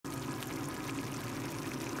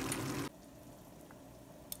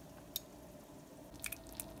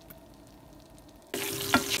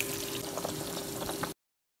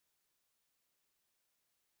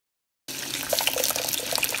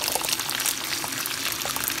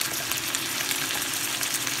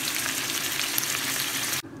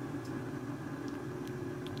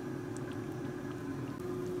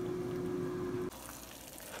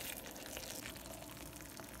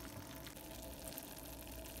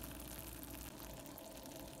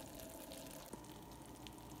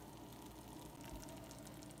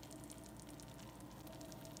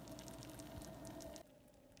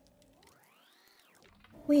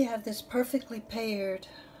We have this perfectly paired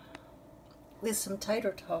with some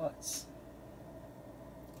tater tots.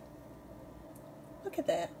 Look at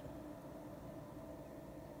that.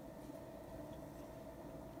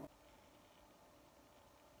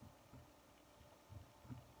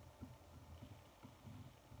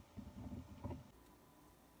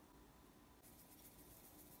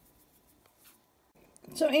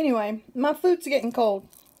 So anyway, my food's getting cold.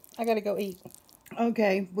 I gotta go eat.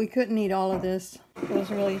 Okay, we couldn't eat all of this. It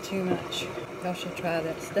was really too much. Y'all should try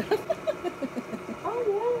that stuff.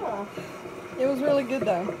 Oh It was really good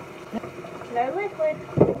though. yeah. No liquid.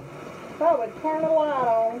 If I would turn the light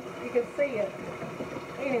on, you could see it.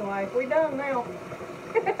 Anyway, we done now.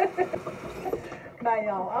 Now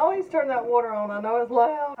y'all, I always turn that water on. I know it's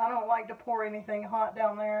loud. I don't like to pour anything hot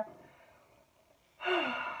down there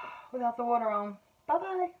without the water on.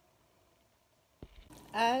 Bye-bye.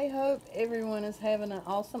 I hope everyone is having an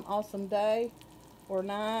awesome day or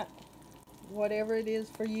night, whatever it is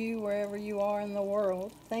for you, wherever you are in the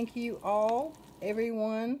world. Thank you all,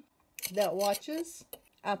 everyone that watches.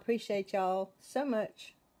 I appreciate y'all so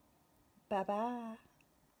much. Bye-bye.